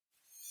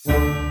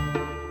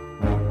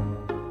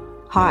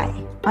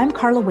Hi, I'm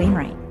Carla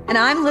Wainwright. And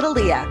I'm Little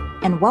Leah.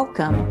 And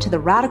welcome to the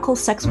Radical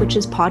Sex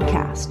Witches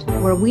podcast,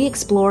 where we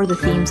explore the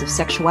themes of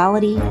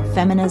sexuality,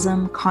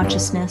 feminism,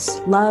 consciousness,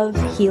 love,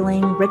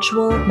 healing,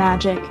 ritual,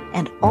 magic,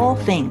 and all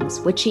things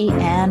witchy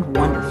and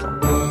wonderful.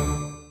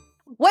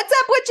 What's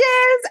up,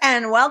 witches?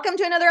 And welcome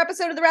to another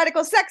episode of the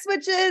Radical Sex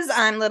Witches.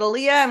 I'm Little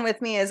Leah, and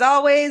with me, as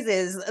always,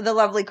 is the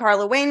lovely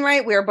Carla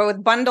Wainwright. We are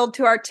both bundled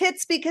to our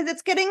tits because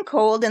it's getting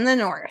cold in the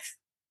north.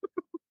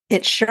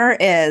 It sure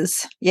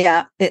is.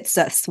 Yeah, it's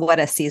a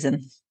sweater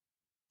season.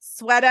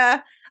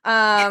 Sweater,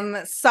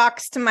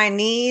 socks to my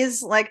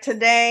knees like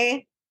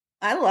today.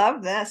 I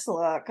love this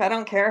look. I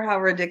don't care how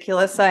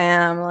ridiculous I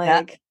am.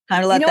 Time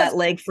to let that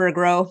leg fur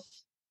grow.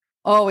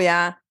 Oh,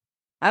 yeah.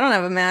 I don't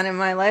have a man in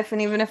my life,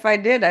 and even if I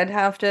did, I'd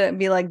have to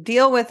be like,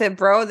 deal with it,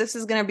 bro. This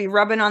is going to be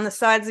rubbing on the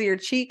sides of your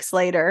cheeks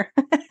later.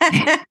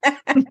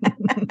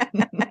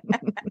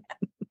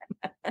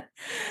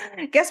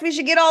 Guess we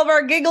should get all of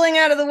our giggling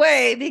out of the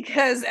way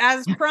because,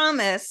 as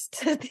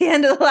promised at the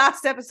end of the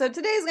last episode,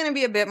 today is going to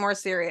be a bit more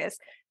serious.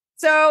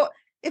 So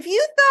if you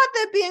thought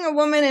that being a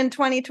woman in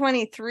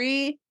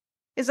 2023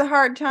 is a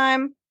hard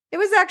time, it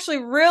was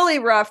actually really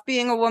rough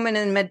being a woman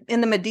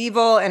in the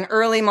medieval and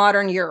early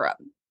modern Europe.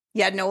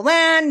 You had no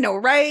land, no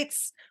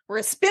rights, were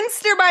a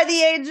spinster by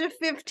the age of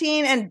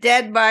 15 and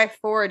dead by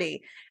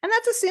 40. And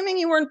that's assuming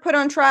you weren't put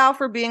on trial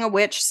for being a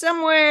witch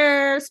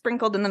somewhere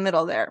sprinkled in the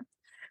middle there.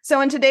 So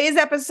in today's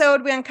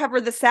episode, we uncover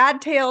the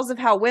sad tales of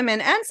how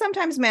women and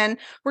sometimes men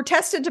were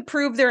tested to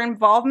prove their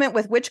involvement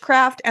with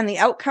witchcraft, and the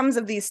outcomes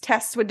of these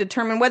tests would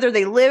determine whether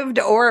they lived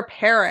or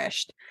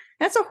perished.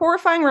 That's a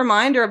horrifying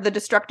reminder of the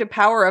destructive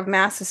power of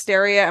mass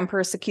hysteria and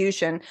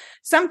persecution,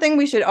 something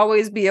we should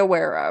always be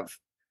aware of.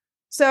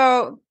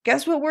 So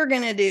guess what we're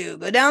going to do?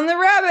 Go down the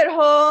rabbit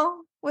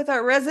hole with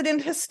our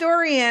resident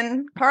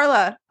historian,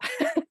 Carla.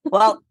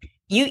 Well,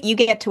 you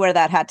get to wear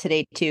that hat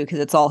today, too, because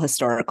it's all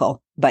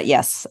historical. But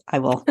yes, I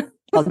will.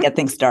 I'll get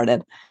things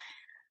started.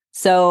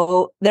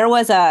 So there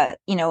was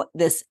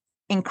this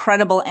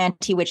incredible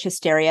anti-witch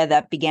hysteria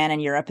that began in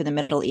Europe in the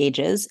Middle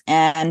Ages.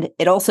 And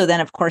it also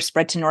then, of course,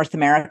 spread to North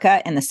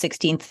America in the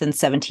 16th and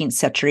 17th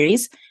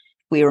centuries.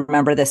 We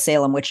remember the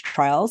Salem witch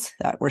trials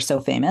that were so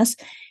famous.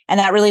 And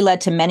that really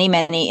led to many,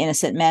 many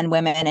innocent men,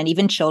 women, and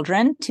even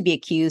children to be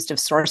accused of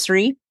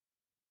sorcery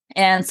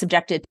and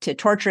subjected to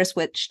torturous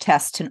witch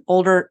tests in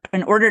order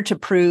to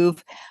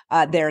prove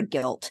their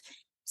guilt.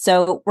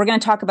 So we're going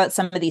to talk about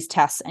some of these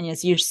tests. And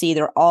as you see,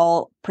 they're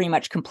all pretty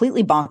much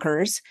completely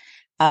bonkers.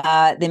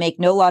 They make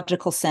no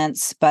logical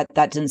sense, but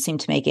that didn't seem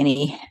to make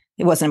it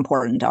wasn't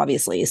important,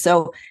 obviously.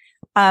 So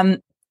I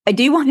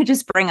do want to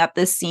just bring up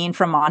this scene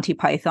from Monty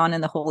Python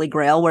and the Holy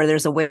Grail, where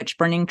there's a witch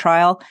burning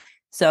trial.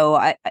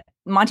 So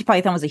Monty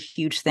Python was a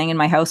huge thing in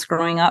my house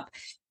growing up.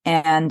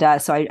 And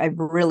so I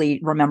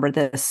really remember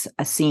this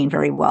scene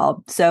very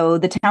well. So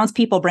the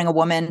townspeople bring a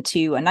woman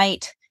to a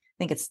knight.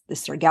 I think it's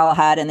Sir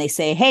Galahad, and they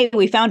say, "Hey,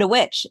 we found a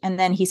witch." And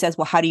then he says,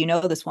 "Well, how do you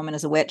know this woman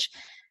is a witch?"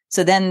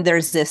 So then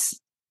there's this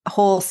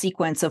whole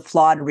sequence of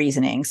flawed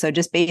reasoning. So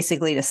just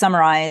basically to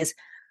summarize,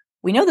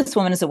 we know this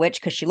woman is a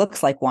witch because she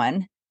looks like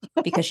one,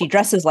 because she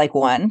dresses like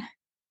one,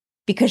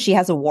 because she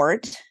has a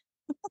wart,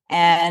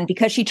 and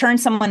because she turned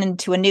someone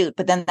into a newt,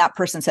 but then that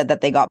person said that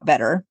they got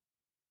better.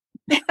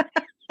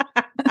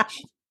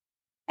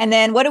 And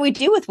then what do we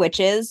do with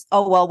witches?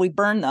 Oh, well, we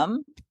burn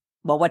them.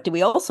 Well, what do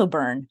we also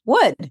burn?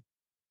 Wood.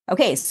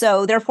 Okay,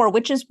 so therefore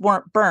witches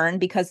weren't burned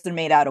because they're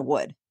made out of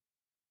wood.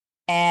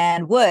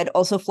 And wood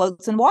also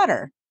floats in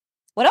water.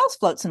 What else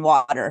floats in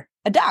water?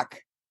 A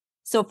duck.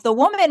 So if the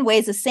woman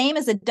weighs the same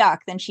as a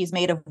duck, then she's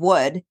made of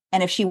wood.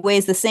 And if she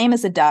weighs the same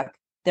as a duck,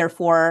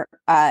 therefore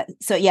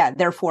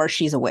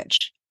she's a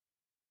witch.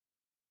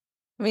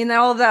 I mean,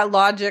 all of that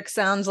logic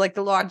sounds like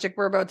the logic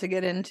we're about to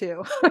get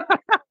into.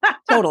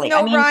 Totally.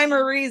 No rhyme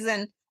or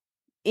reason.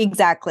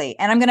 Exactly.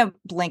 And I'm going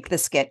to link the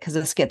skit because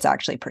the skit's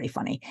actually pretty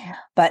funny.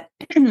 But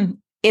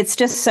it's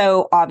just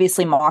so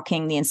obviously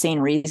mocking the insane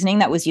reasoning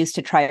that was used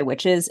to try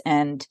witches.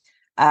 And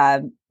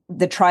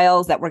the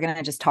trials that we're going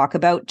to just talk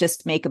about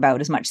just make about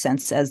as much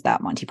sense as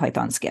that Monty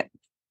Python skit.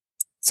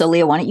 So,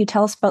 Leah, why don't you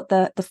tell us about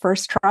the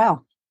first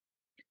trial?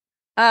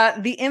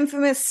 The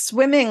infamous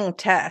swimming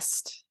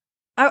test.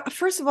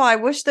 First of all, I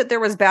wish that there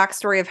was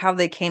backstory of how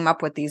they came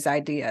up with these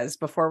ideas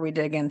before we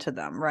dig into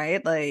them,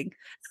 right? Like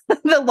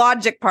the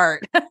logic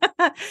part.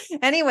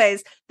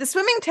 Anyways, the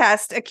swimming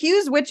test,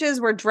 accused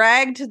witches were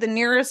dragged to the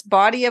nearest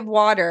body of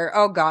water.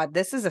 Oh God,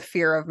 this is a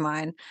fear of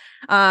mine.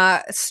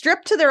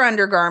 Stripped to their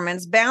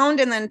undergarments, bound,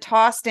 and then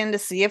tossed in to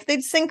see if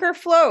they'd sink or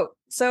float.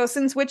 So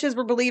since witches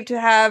were believed to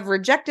have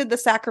rejected the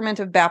sacrament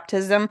of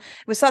baptism, it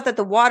was thought that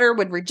the water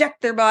would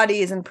reject their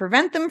bodies and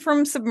prevent them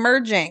from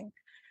submerging.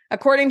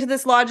 According to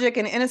this logic,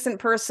 an innocent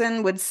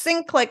person would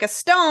sink like a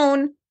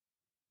stone.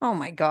 Oh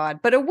my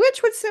God. But a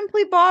witch would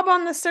simply bob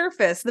on the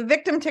surface. The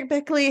victim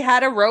typically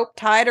had a rope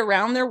tied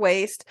around their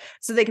waist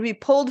so they could be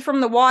pulled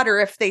from the water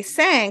if they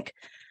sank.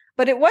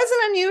 but it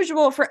wasn't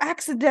unusual for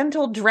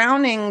accidental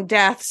drowning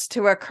deaths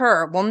to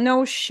occur. Well,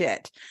 no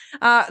shit.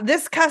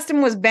 This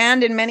custom was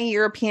banned in many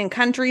European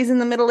countries in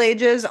the Middle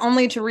Ages,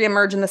 only to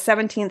reemerge in the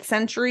 17th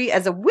century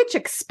as a witch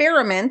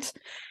experiment,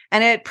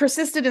 and it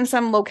persisted in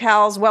some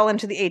locales well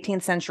into the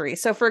 18th century.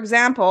 So, for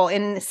example,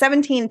 in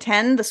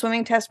 1710, the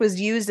swimming test was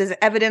used as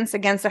evidence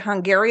against a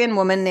Hungarian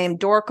woman named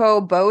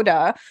Dorko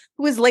Boda,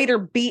 who was later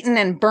beaten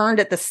and burned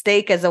at the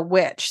stake as a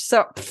witch.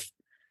 So,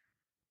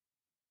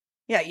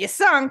 yeah, you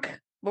sunk,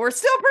 but we're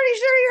still pretty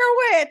sure you're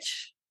a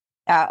witch.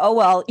 Oh,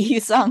 well, you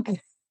sunk.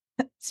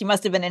 She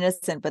must have been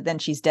innocent, but then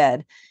she's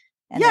dead.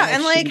 And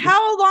and like,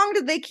 how long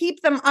did they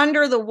keep them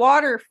under the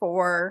water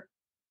for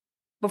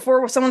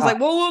before someone's like,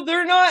 well,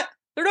 they're not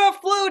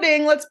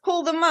floating, let's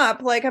pull them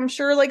up? Like, I'm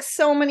sure like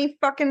so many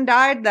fucking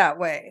died that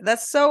way.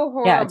 That's so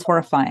horrible. Yeah, it's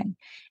horrifying.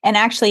 And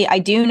actually, I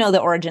do know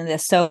the origin of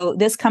this. So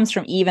this comes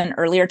from even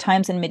earlier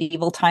times, in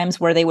medieval times,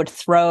 where they would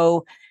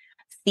throw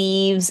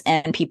thieves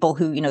and people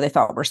who, they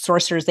thought were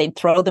sorcerers, they'd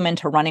throw them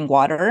into running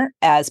water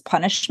as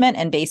punishment,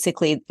 and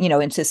basically,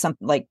 into some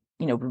like,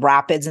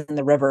 rapids in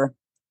the river.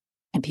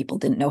 And people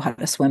didn't know how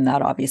to swim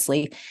that,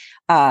 obviously.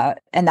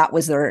 And that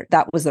was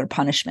their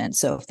punishment.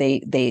 So if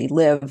they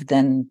lived,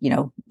 then,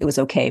 it was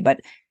okay. But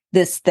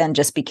this then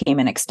just became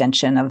an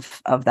extension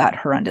of that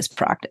horrendous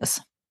practice.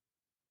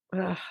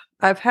 Ugh.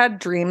 I've had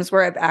dreams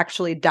where I've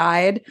actually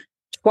died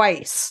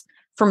twice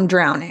from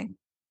drowning.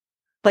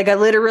 Like, I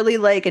literally,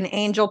 like, an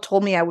angel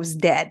told me I was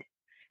dead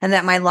and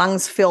that my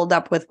lungs filled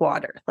up with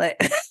water,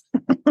 like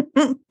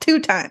 2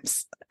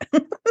 times.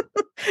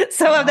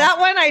 So that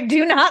one, I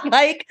do not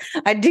like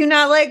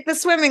the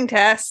swimming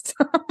test.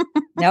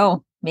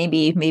 No,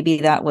 maybe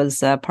that was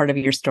part of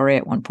your story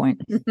at one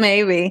point.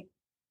 Maybe.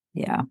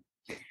 Yeah.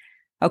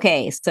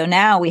 Okay. So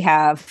now we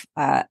have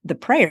the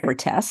prayer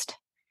test.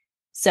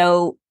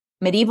 So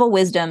medieval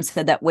wisdom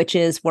said that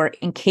witches were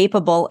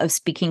incapable of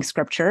speaking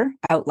scripture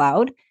out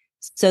loud.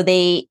 So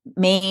they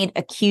made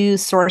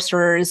accused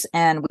sorcerers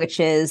and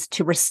witches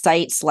to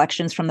recite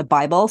selections from the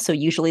Bible, so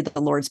usually the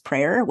Lord's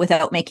Prayer,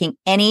 without making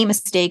any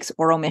mistakes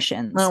or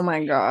omissions. Oh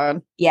my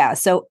God. Yeah,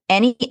 so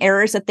any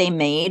errors that they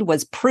made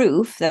was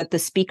proof that the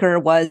speaker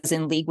was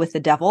in league with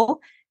the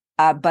devil.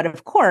 But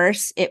of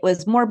course, it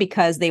was more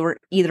because they were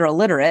either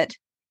illiterate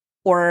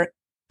or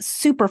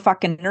super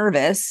fucking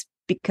nervous,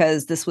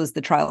 because this was the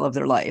trial of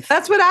their life.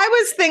 That's what I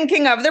was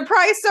thinking of. They're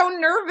probably so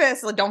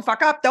nervous. Like, don't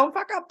fuck up.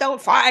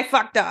 I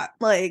fucked up.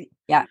 Like,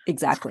 yeah,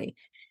 exactly.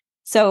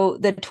 So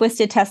the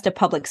twisted test of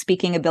public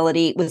speaking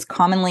ability was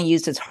commonly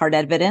used as hard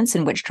evidence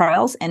in witch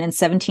trials. And in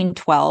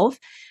 1712,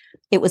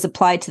 it was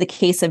applied to the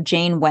case of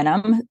Jane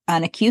Wenham,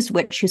 an accused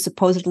witch who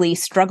supposedly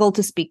struggled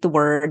to speak the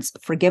words,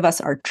 "Forgive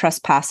us our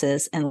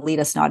trespasses and lead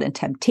us not in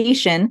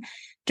temptation,"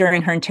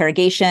 during her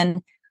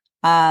interrogation.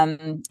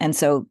 And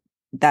so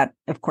that,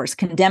 of course,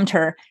 condemned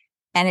her.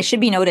 And it should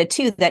be noted,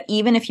 too, that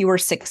even if you were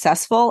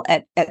successful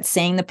at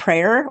saying the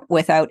prayer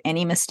without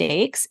any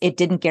mistakes, it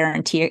didn't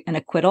guarantee an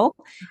acquittal.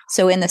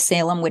 So in the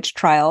Salem witch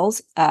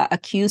trials,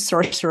 accused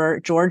sorcerer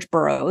George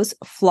Burroughs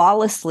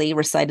flawlessly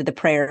recited the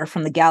prayer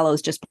from the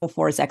gallows just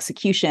before his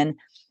execution.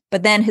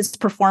 But then his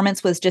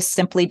performance was just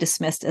simply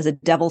dismissed as a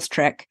devil's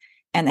trick,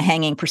 and the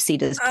hanging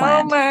proceeded as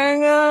planned. Oh,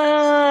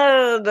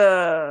 my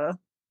God.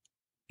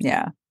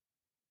 Yeah.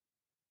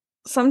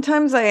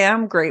 Sometimes I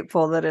am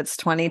grateful that it's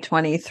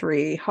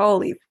 2023.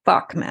 Holy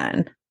fuck,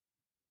 man.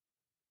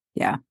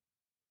 Yeah.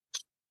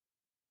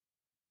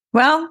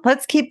 Well,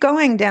 let's keep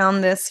going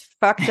down this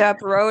fucked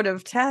up road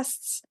of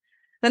tests.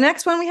 The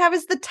next one we have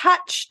is the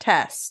touch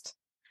test.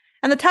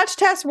 And the touch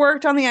test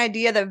worked on the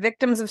idea that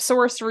victims of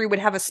sorcery would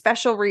have a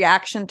special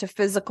reaction to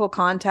physical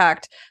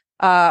contact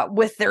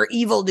with their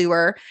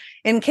evildoer.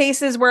 In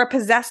cases where a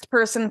possessed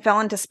person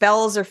fell into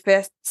spells or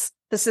fists,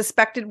 the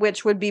suspected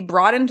witch would be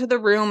brought into the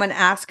room and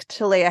asked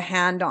to lay a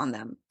hand on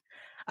them.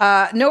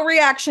 No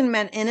reaction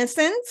meant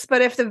innocence,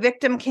 but if the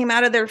victim came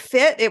out of their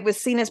fit, it was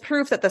seen as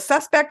proof that the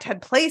suspect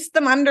had placed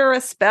them under a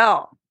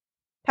spell.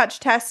 Touch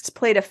tests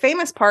played a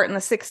famous part in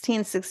the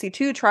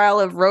 1662 trial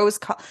of Rose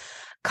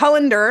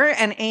Cullender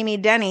and Amy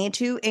Denny,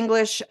 2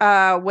 English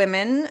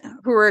women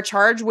who were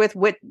charged with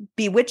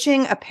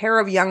bewitching a pair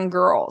of young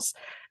girls.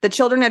 The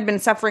children had been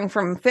suffering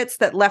from fits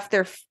that left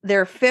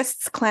their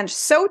fists clenched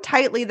so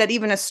tightly that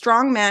even a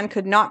strong man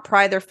could not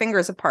pry their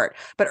fingers apart.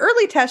 But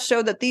early tests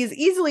showed that these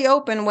easily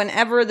opened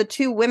whenever the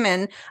 2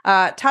 women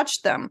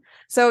touched them.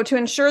 So to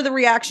ensure the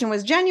reaction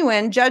was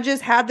genuine,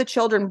 judges had the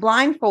children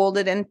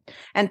blindfolded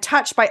and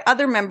touched by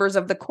other members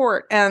of the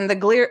court. And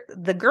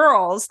the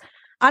girls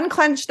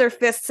unclenched their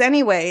fists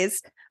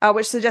anyways,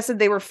 which suggested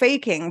they were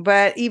faking.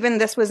 But even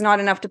this was not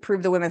enough to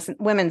prove the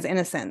women's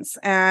innocence.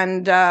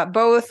 And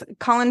both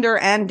Cullender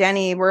and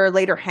Denny were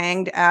later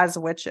hanged as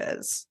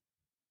witches.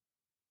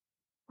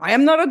 I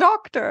am not a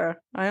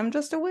doctor. I am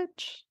just a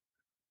witch.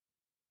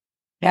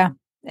 Yeah.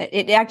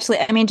 It actually,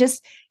 I mean,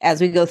 just as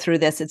we go through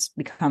this, it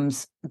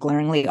becomes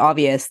glaringly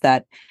obvious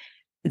that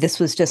this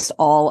was just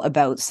all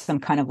about some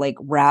kind of like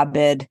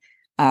rabid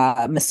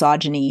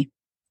misogyny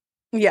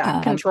Yeah,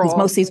 because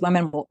most of these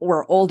women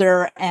were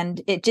older,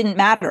 and it didn't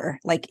matter.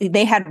 Like,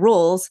 they had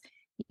rules,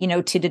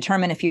 to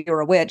determine if you were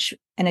a witch,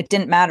 and it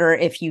didn't matter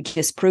if you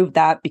disproved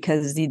that,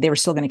 because they were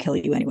still going to kill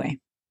you anyway.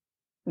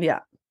 Yeah.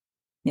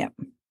 Yeah.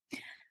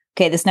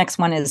 Okay, this next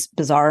one is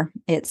bizarre.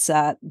 It's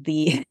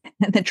the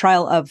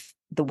trial of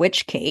the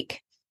witch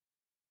cake.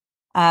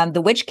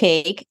 The witch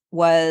cake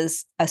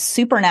was a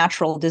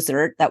supernatural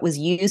dessert that was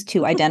used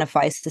to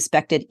identify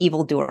suspected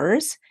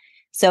evildoers.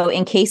 So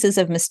in cases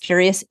of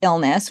mysterious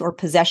illness or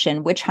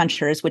possession, witch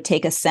hunters would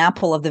take a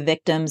sample of the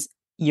victim's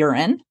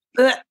urine,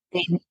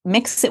 they'd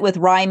mix it with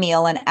rye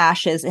meal and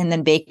ashes, and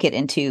then bake it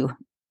into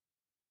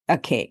a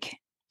cake.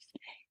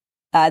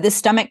 This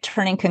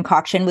stomach-turning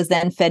concoction was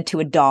then fed to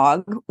a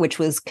dog, which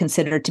was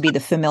considered to be the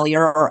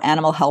familiar or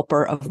animal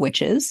helper of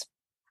witches,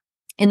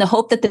 in the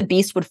hope that the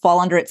beast would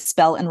fall under its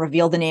spell and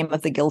reveal the name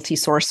of the guilty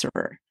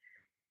sorcerer.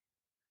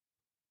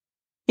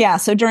 Yeah,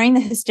 so during the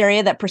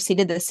hysteria that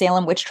preceded the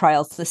Salem witch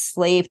trials, the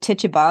slave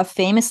Tituba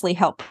famously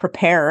helped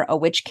prepare a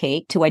witch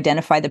cake to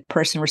identify the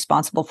person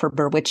responsible for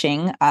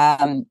bewitching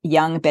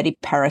young Betty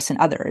Paris and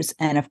others.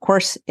 And of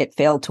course, it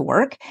failed to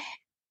work.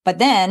 But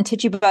then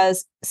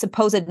Tituba's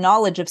supposed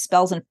knowledge of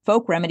spells and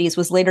folk remedies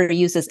was later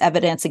used as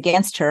evidence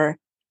against her.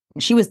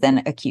 She was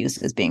then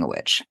accused as being a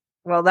witch.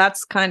 Well,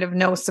 that's kind of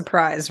no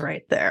surprise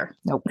right there.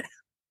 Nope.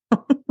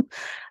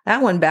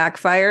 That one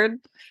backfired.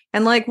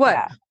 And like, what?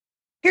 Yeah.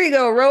 Here you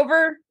go,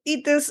 Rover.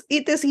 Eat this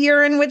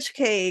urine witch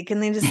cake.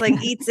 And then just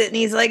like eats it. And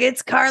he's like,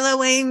 it's Carla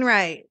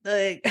Wainwright.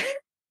 Like,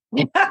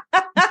 yeah,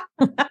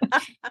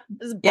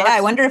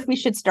 I wonder if we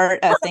should start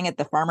a thing at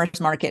the farmer's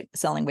market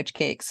selling witch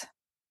cakes.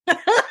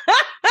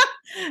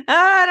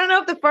 I don't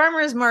know if the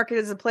farmer's market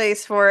is a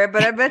place for it,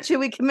 but I bet you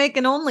we can make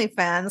an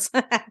OnlyFans.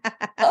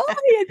 Oh,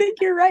 I think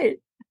you're right.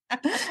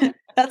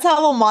 That's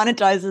how we'll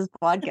monetize this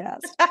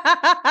podcast.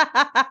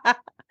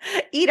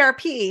 Eat our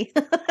pee.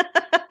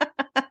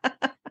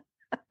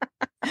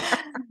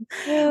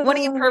 One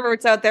of you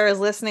perverts out there is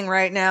listening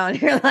right now,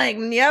 and you're like,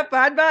 yep,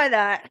 I'd buy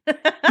that.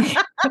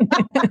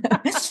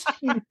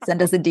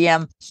 Send us a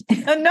DM.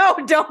 No,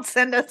 don't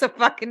send us a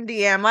fucking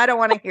DM. I don't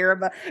want to hear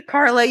about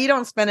Carla. You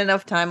don't spend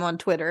enough time on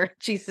Twitter.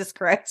 Jesus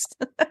Christ.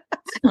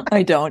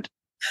 I don't.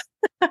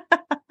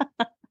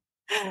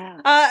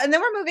 And then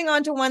we're moving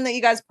on to one that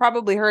you guys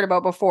probably heard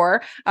about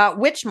before,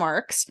 witch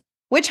marks.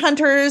 Witch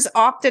hunters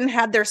often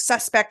had their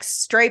suspects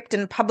striped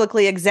and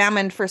publicly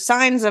examined for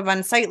signs of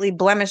unsightly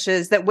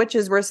blemishes that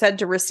witches were said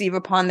to receive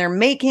upon their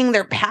making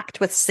their pact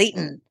with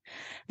Satan.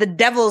 The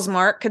devil's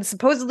mark could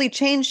supposedly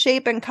change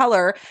shape and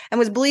color and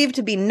was believed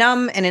to be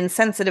numb and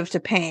insensitive to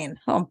pain.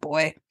 Oh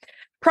boy.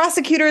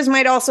 Prosecutors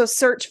might also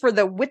search for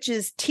the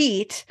witch's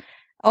teat.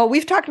 Oh,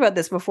 we've talked about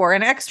this before.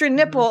 An extra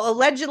nipple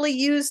allegedly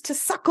used to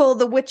suckle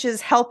the witch's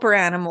helper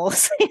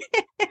animals.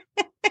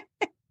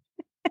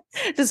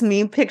 Just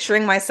me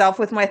picturing myself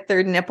with my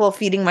third nipple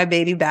feeding my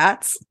baby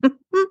bats.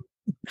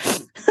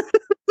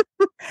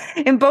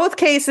 In both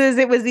cases,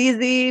 it was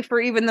easy for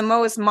even the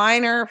most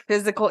minor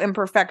physical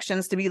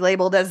imperfections to be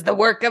labeled as the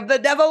work of the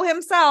devil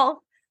himself.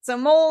 So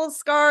moles,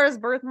 scars,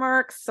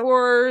 birthmarks,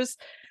 sores,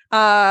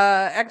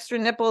 extra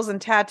nipples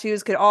and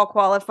tattoos could all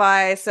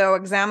qualify. So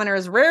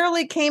examiners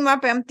rarely came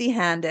up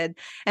empty-handed.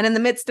 And in the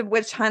midst of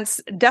witch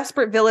hunts,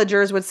 desperate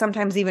villagers would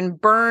sometimes even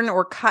burn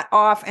or cut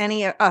off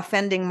any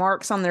offending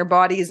marks on their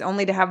bodies,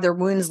 only to have their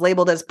wounds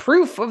labeled as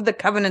proof of the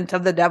covenant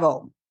of the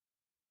devil.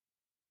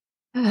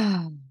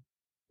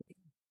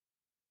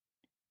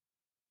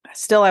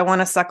 Still, I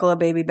want to suckle a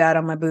baby bat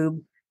on my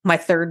boob. My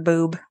third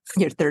boob.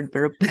 Your third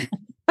boob.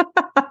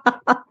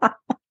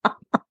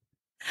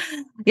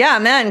 Yeah,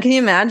 man. Can you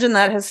imagine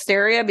that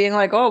hysteria being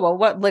like, oh, well,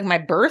 what, like my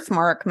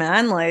birthmark,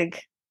 man?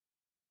 Like,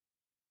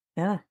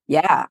 yeah.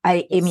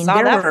 I mean,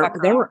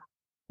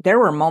 there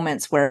were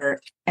moments where,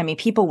 I mean,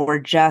 people were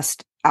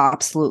just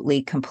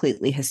absolutely,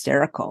 completely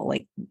hysterical.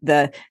 Like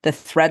the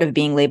threat of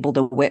being labeled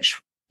a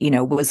witch,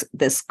 was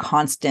this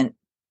constant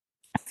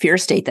fear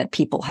state that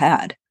people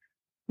had.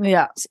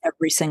 Yeah.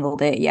 Every single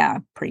day. Yeah.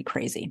 Pretty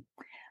crazy.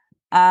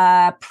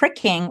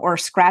 Pricking or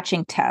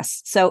scratching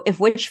tests. So if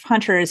witch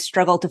hunters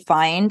struggle to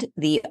find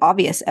the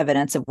obvious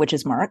evidence of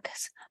witches'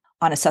 marks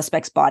on a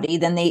suspect's body,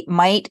 then they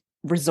might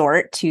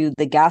resort to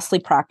the ghastly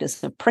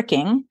practice of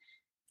pricking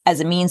as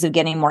a means of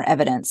getting more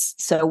evidence.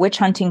 So witch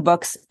hunting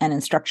books and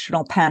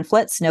instructional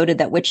pamphlets noted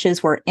that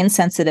witches were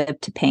insensitive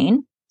to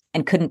pain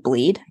and couldn't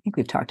bleed. I think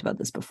we've talked about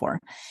this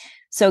before.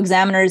 So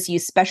examiners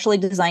used specially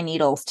designed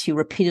needles to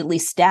repeatedly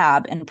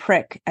stab and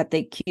prick at the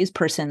accused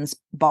person's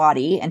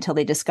body until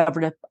they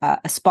discovered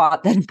a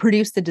spot that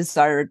produced the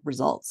desired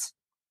results.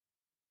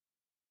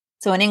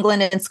 So in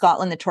England and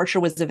Scotland, the torture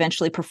was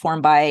eventually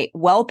performed by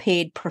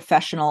well-paid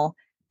professional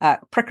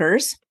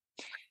prickers.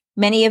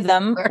 Many of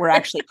them were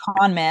actually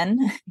con men,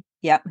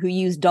 who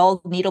used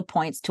dull needle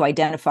points to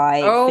identify.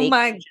 Oh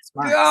my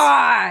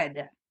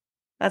God.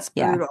 That's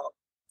brutal. Yeah.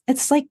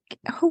 It's like,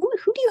 who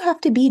do you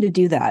have to be to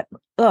do that?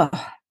 Ugh.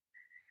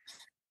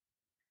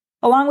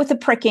 Along with the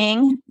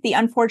pricking, the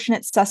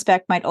unfortunate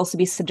suspect might also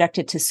be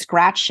subjected to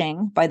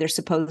scratching by their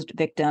supposed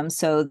victim.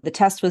 So the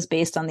test was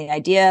based on the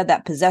idea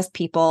that possessed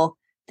people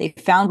They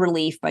found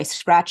relief by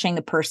scratching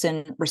the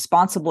person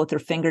responsible with their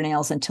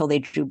fingernails until they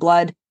drew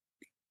blood.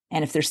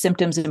 And if their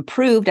symptoms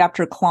improved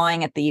after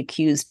clawing at the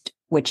accused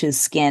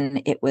witch's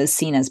skin, it was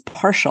seen as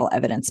partial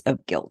evidence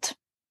of guilt.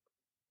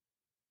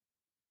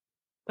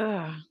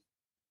 Ugh.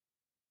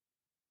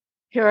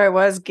 Here I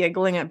was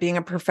giggling at being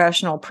a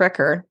professional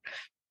pricker.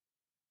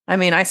 I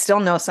mean, I still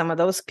know some of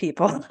those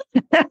people.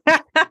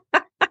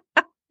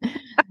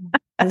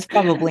 It's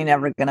probably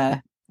never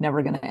gonna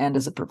end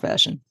as a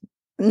profession.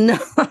 No,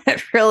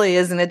 it really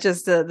isn't. It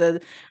just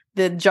the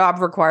job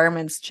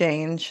requirements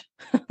change.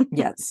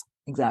 Yes,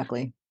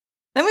 exactly.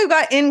 Then we've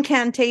got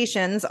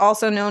incantations,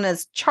 also known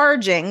as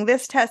charging.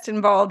 This test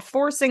involved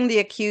forcing the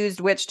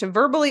accused witch to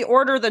verbally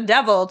order the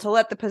devil to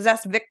let the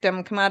possessed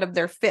victim come out of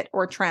their fit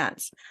or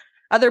trance.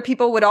 Other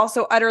people would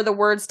also utter the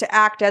words to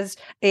act as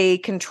a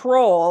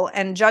control,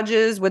 and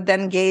judges would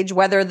then gauge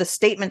whether the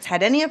statements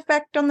had any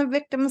effect on the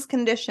victim's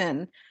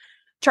condition.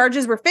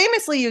 Charges were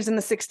famously used in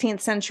the 16th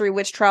century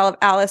witch trial of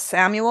Alice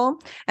Samuel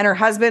and her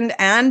husband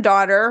and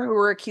daughter, who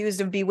were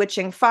accused of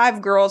bewitching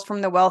 5 girls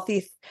from the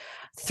wealthy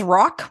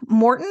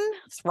Throckmorton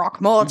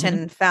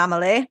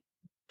family.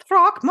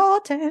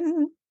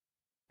 Throckmorton.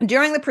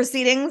 During the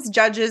proceedings,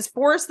 judges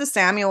forced the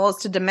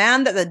Samuels to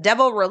demand that the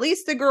devil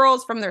release the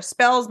girls from their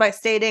spells by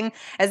stating,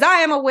 "As I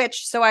am a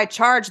witch, so I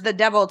charge the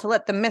devil to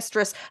let the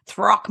mistress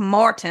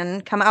Throckmorton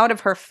come out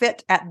of her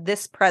fit at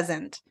this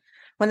present."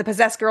 When the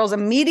possessed girls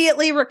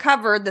immediately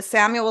recovered, the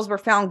Samuels were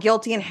found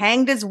guilty and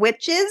hanged as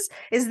witches.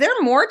 Is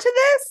there more to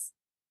this?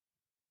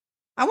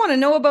 I want to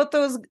know about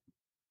those.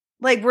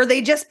 Like, were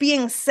they just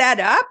being set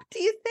up,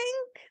 do you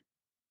think?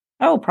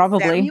 Oh,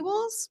 probably.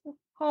 Samuels?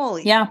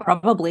 Holy. Yeah, fuck.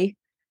 probably.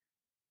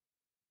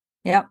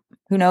 Yep.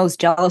 Who knows?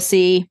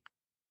 Jealousy.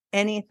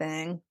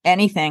 Anything.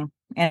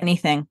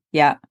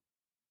 Yeah.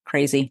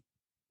 Crazy.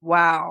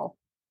 Wow.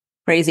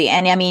 Crazy.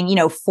 And I mean,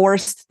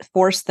 force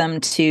them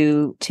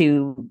to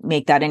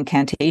make that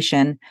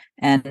incantation.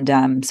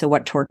 And so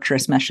what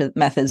torturous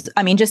methods?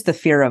 I mean, just the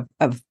fear of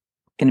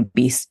going to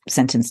be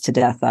sentenced to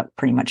death, that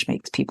pretty much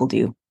makes people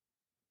do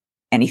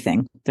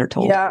anything they're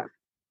told. Yeah.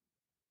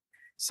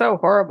 So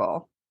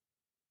horrible.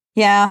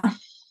 Yeah.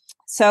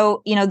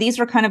 So, these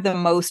were kind of the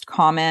most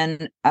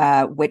common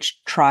witch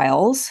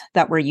trials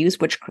that were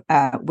used,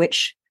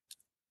 witchcraft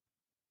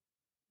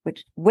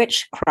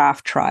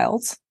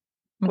trials.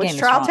 Witch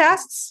trial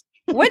tests?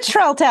 Witch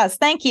trial tests.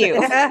 Thank you.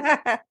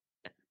 There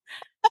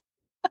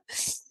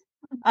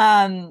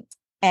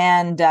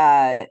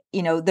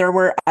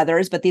were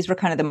others, but these were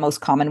kind of the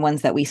most common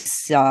ones that we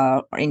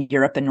saw in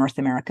Europe and North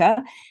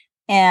America.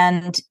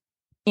 And,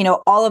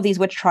 all of these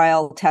witch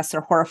trial tests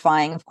are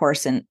horrifying, of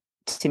course, and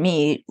to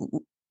me,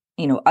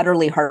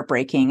 utterly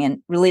heartbreaking.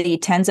 And really,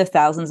 tens of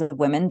thousands of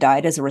women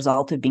died as a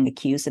result of being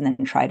accused and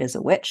then tried as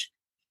a witch.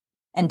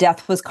 And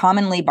death was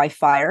commonly by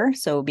fire,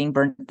 so being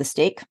burned at the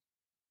stake,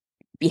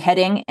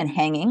 beheading, and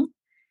hanging.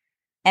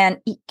 And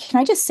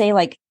can I just say,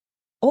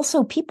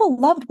 also, people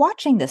loved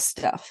watching this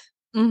stuff.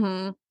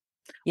 Mm-hmm.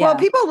 Yeah. Well,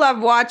 people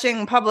love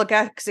watching public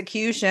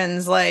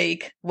executions through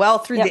the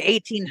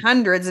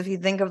 1800s. If you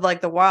think of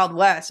the Wild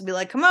West, it'd be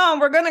like, come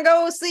on, we're going to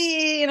go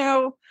see,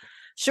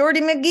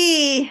 Shorty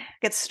McGee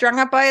gets strung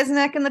up by his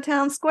neck in the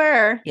town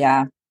square.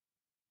 Yeah.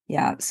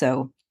 Yeah.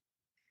 So,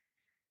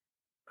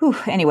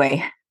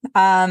 anyway.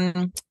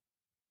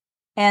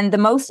 And the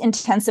most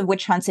intensive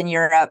witch hunts in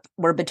Europe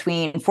were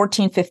between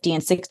 1450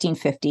 and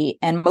 1650.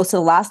 And most of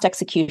the last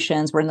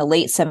executions were in the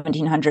late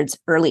 1700s,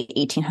 early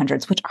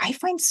 1800s, which I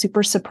find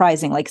super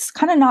surprising. It's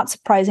kind of not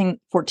surprising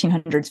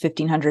 1400s,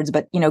 1500s,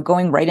 but,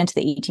 going right into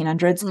the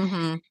 1800s.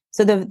 Mm-hmm.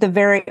 So the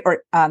very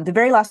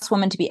last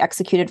woman to be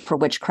executed for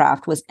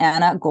witchcraft was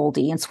Anna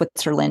Goldie in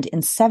Switzerland in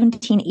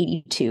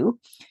 1782.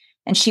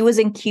 And she was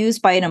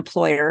accused by an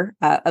employer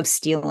of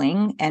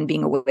stealing and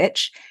being a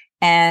witch.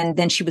 And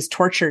then she was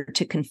tortured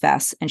to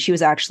confess. And she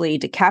was actually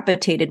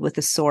decapitated with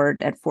a sword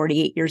at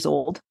 48 years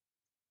old.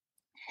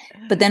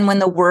 But then when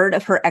the word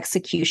of her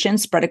execution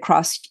spread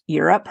across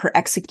Europe, her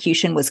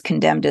execution was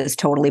condemned as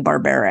totally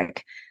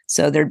barbaric.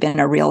 So there'd been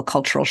a real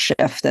cultural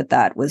shift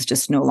that was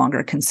just no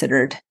longer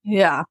considered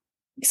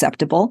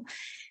acceptable.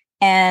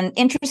 And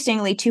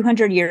interestingly,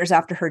 200 years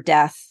after her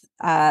death,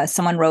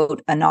 someone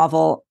wrote a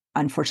novel.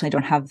 Unfortunately, I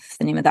don't have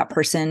the name of that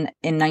person,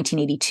 in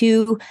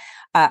 1982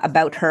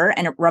 about her,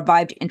 and it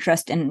revived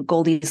interest in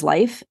Goldie's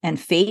life and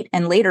fate.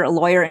 And later, a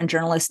lawyer and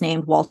journalist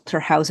named Walter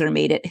Hauser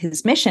made it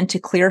his mission to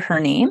clear her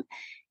name.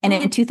 And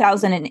in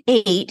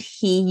 2008,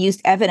 he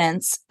used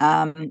evidence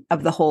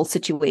of the whole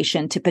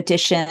situation to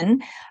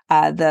petition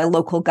the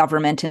local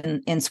government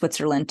in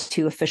Switzerland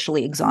to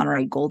officially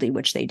exonerate Goldie,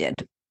 which they did.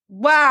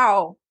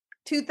 Wow.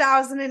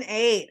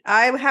 2008.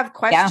 I have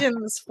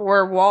questions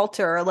for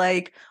Walter.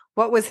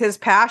 What was his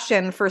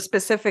passion for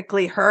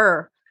specifically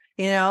her?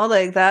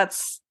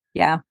 That's...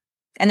 Yeah.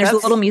 And there's a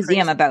little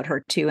museum about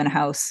her too in a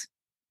house.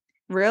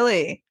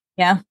 Really?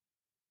 Yeah.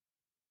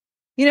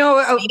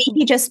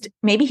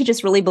 Maybe he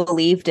just really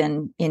believed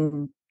in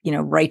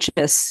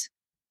righteous,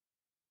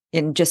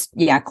 in just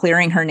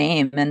clearing her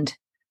name, and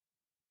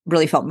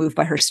really felt moved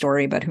by her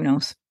story, but who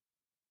knows?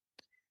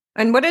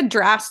 And what a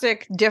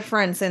drastic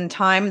difference in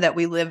time that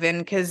we live in.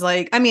 Because,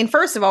 like, I mean,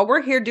 first of all,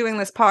 we're here doing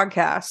this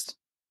podcast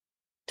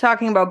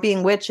talking about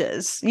being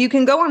witches. You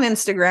can go on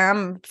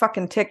Instagram,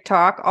 fucking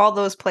TikTok, all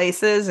those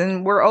places,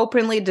 and we're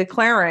openly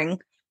declaring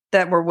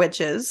that we're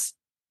witches.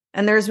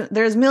 And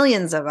there's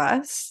millions of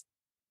us.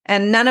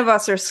 And none of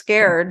us are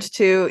scared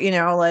to, you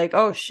know, like,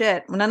 oh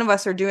shit, none of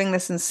us are doing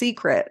this in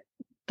secret.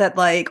 That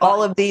like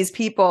all of these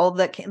people,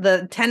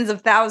 the tens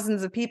of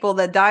thousands of people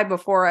that died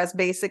before us,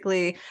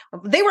 basically,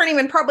 they weren't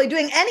even probably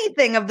doing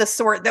anything of the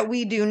sort that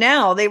we do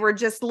now. They were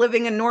just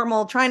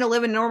trying to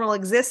live a normal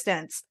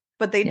existence,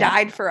 but they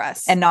died for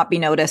us. And not be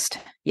noticed.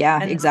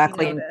 Yeah,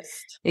 exactly.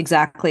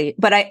 Exactly.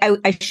 But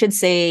I should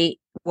say,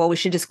 well, we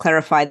should just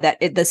clarify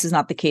that this is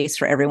not the case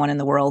for everyone in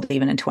the world,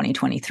 even in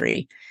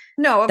 2023.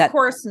 No, of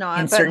course not.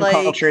 In certain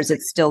cultures,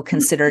 it's still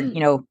considered,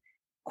 you know,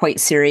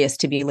 quite serious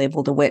to be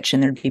labeled a witch,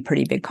 and there'd be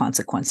pretty big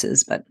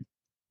consequences. But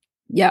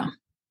yeah.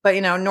 But,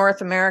 you know,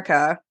 North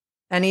America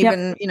and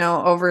even, you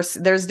know,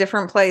 there's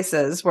different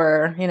places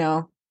where, you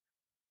know,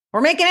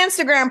 we're making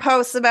Instagram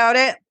posts about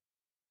it.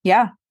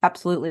 Yeah,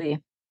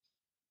 absolutely.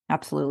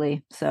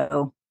 Absolutely.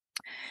 So,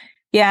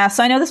 yeah.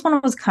 So I know this one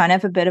was kind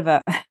of a bit of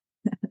a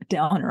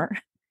downer,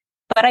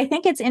 but I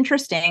think it's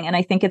interesting, and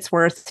I think it's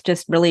worth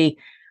just really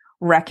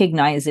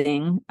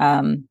recognizing,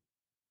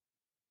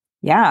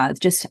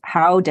 just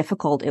how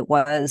difficult it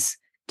was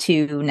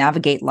to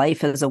navigate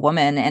life as a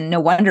woman. And no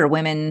wonder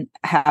women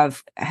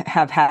have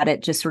had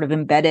it just sort of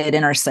embedded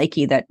in our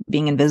psyche that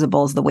being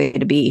invisible is the way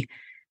to be,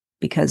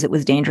 because it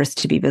was dangerous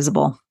to be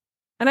visible.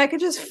 And I could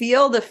just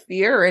feel the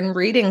fear in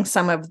reading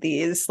some of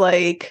these,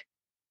 like,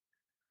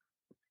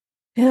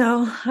 you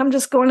know, I'm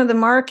just going to the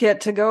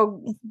market to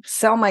go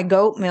sell my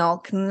goat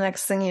milk. And the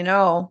next thing you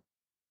know,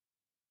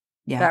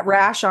 that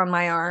rash on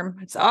my arm,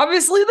 it's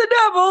obviously the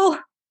devil.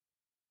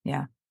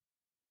 Yeah.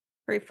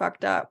 Pretty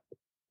fucked up.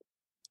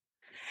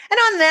 And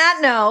on that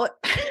note,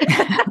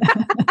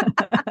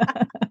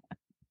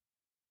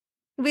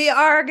 we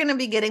are going to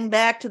be getting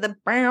back to the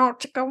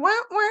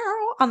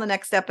on the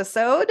next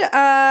episode.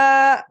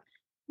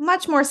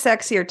 Much more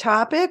sexier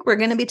topic. We're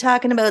going to be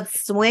talking about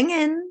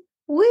swinging.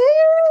 Woo!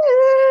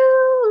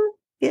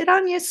 Get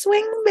on your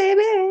swing,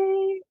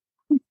 baby.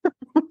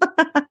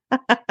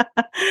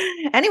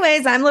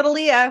 Anyways, I'm Little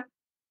Leah.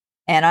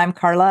 And I'm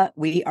Carla.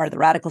 We are the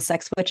Radical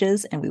Sex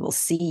Witches, and we will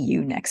see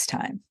you next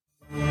time.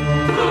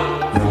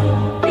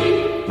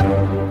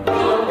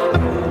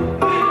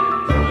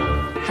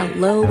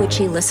 Hello,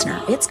 witchy listener.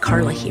 It's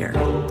Carla here.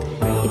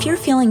 If you're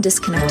feeling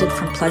disconnected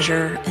from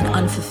pleasure and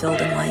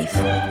unfulfilled in life,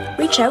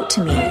 reach out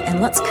to me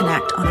and let's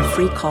connect on a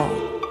free call.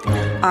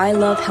 I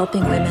love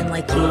helping women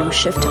like you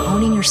shift to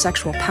owning your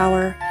sexual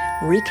power,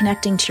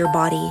 reconnecting to your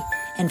body,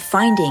 and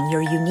finding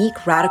your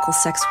unique radical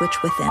sex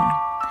witch within.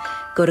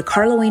 Go to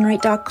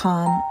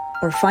carlawainwright.com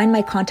or find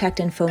my contact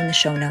info in the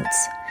show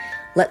notes.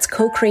 Let's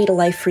co-create a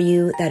life for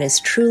you that is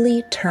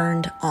truly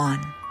turned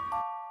on.